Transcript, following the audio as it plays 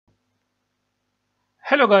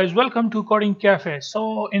Hello guys, welcome to Coding Cafe.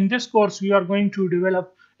 So in this course we are going to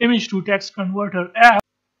develop image to text converter app.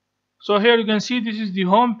 So here you can see this is the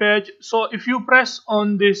home page. So if you press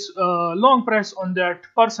on this long press on that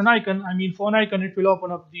person icon, I mean phone icon, it will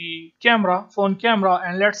open up the phone camera,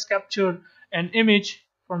 and let's capture an image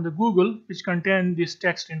from the Google which contain this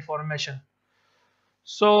text information.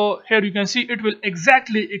 So here you can see it will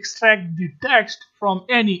exactly extract the text from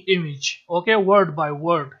any image, okay, word by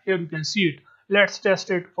word. Here you can see it. Let's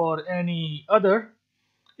test it for any other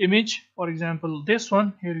image, for example this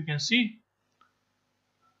one. Here you can see,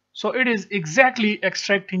 so it is exactly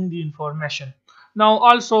extracting the information. Now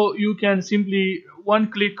also you can simply one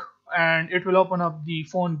click and it will open up the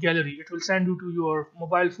phone gallery. It will send you to your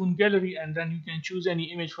mobile phone gallery, and then you can choose any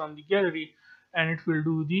image from the gallery and it will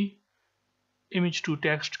do the image to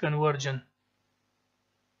text conversion.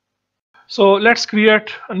 So let's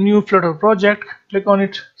create a new Flutter project. Click on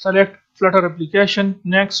it, select Flutter application,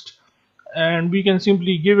 next, and we can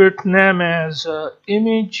simply give it name as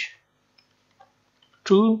image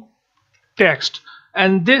to text.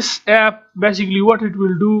 And this app, basically what it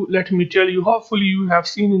will do, let me tell you, hopefully you have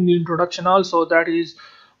seen in the introduction also, that is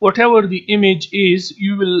whatever the image is,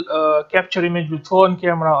 you will capture image with phone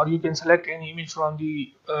camera, or you can select any image from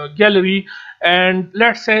the gallery. And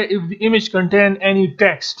let's say if the image contain any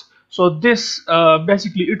text, so this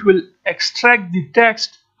basically it will extract the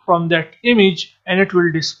text from that image and it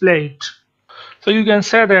will display it. So you can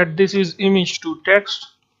say that this is image to text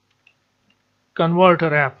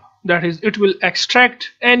converter app. That is, it will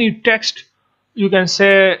extract any text, you can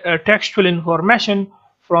say textual information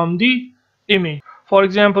from the image. For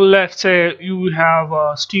example, let's say you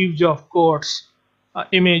have Steve Jobs quotes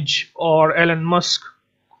image, or Elon Musk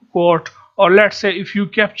quote, or let's say if you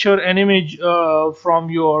capture an image from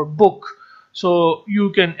your book, so you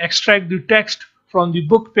can extract the text from the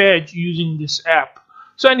book page using this app.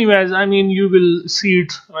 So anyways, I mean, you will see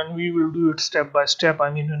it when we will do it step by step. I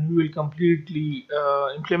mean, when we will completely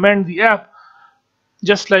implement the app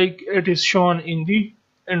just like it is shown in the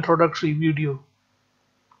introductory video.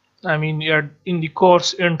 I mean, yeah, in the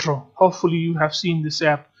course intro. Hopefully you have seen this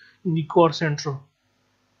app in the course intro.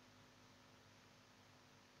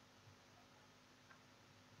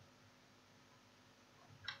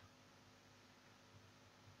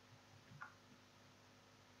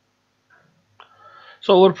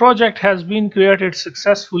 So our project has been created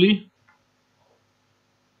successfully,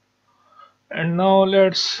 and now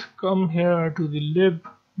let's come here to the lib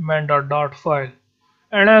manda.dot file.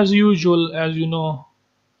 And as usual, as you know,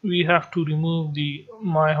 we have to remove the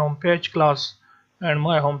my homepage class and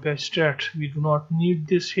my homepage stat. We do not need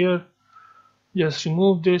this here. Just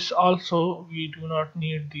remove this. Also, we do not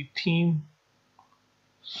need the theme,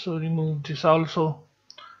 so remove this also.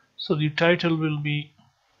 So the title will be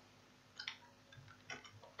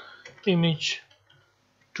image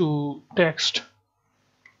to text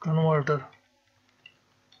converter,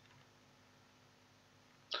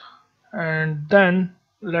 and then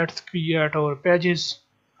let's create our pages.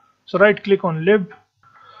 So right click on lib,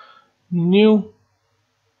 new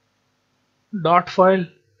dot file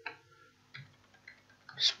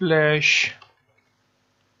splash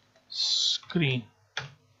screen,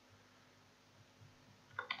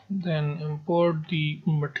 then import the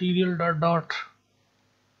material dot,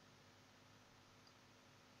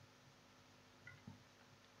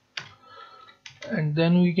 and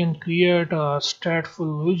then we can create a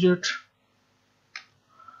stateful widget,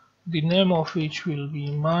 the name of which will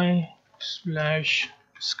be my splash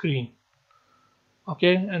screen.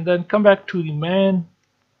 Okay, and then come back to the main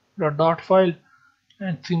dot file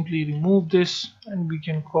and simply remove this, and we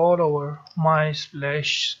can call our my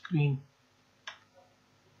splash screen.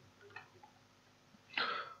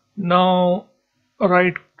 Now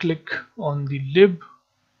right click on the lib,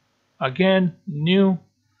 again new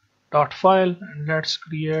dot file, and let's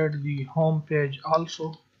create the home page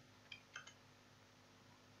also.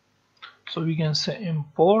 So we can say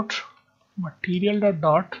import material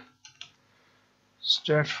dot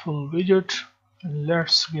stateful widget, and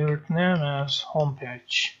let's give it name as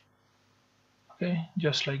homepage. Okay,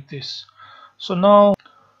 just like this. So now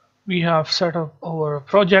we have set up our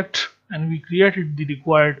project and we created the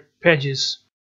required pages.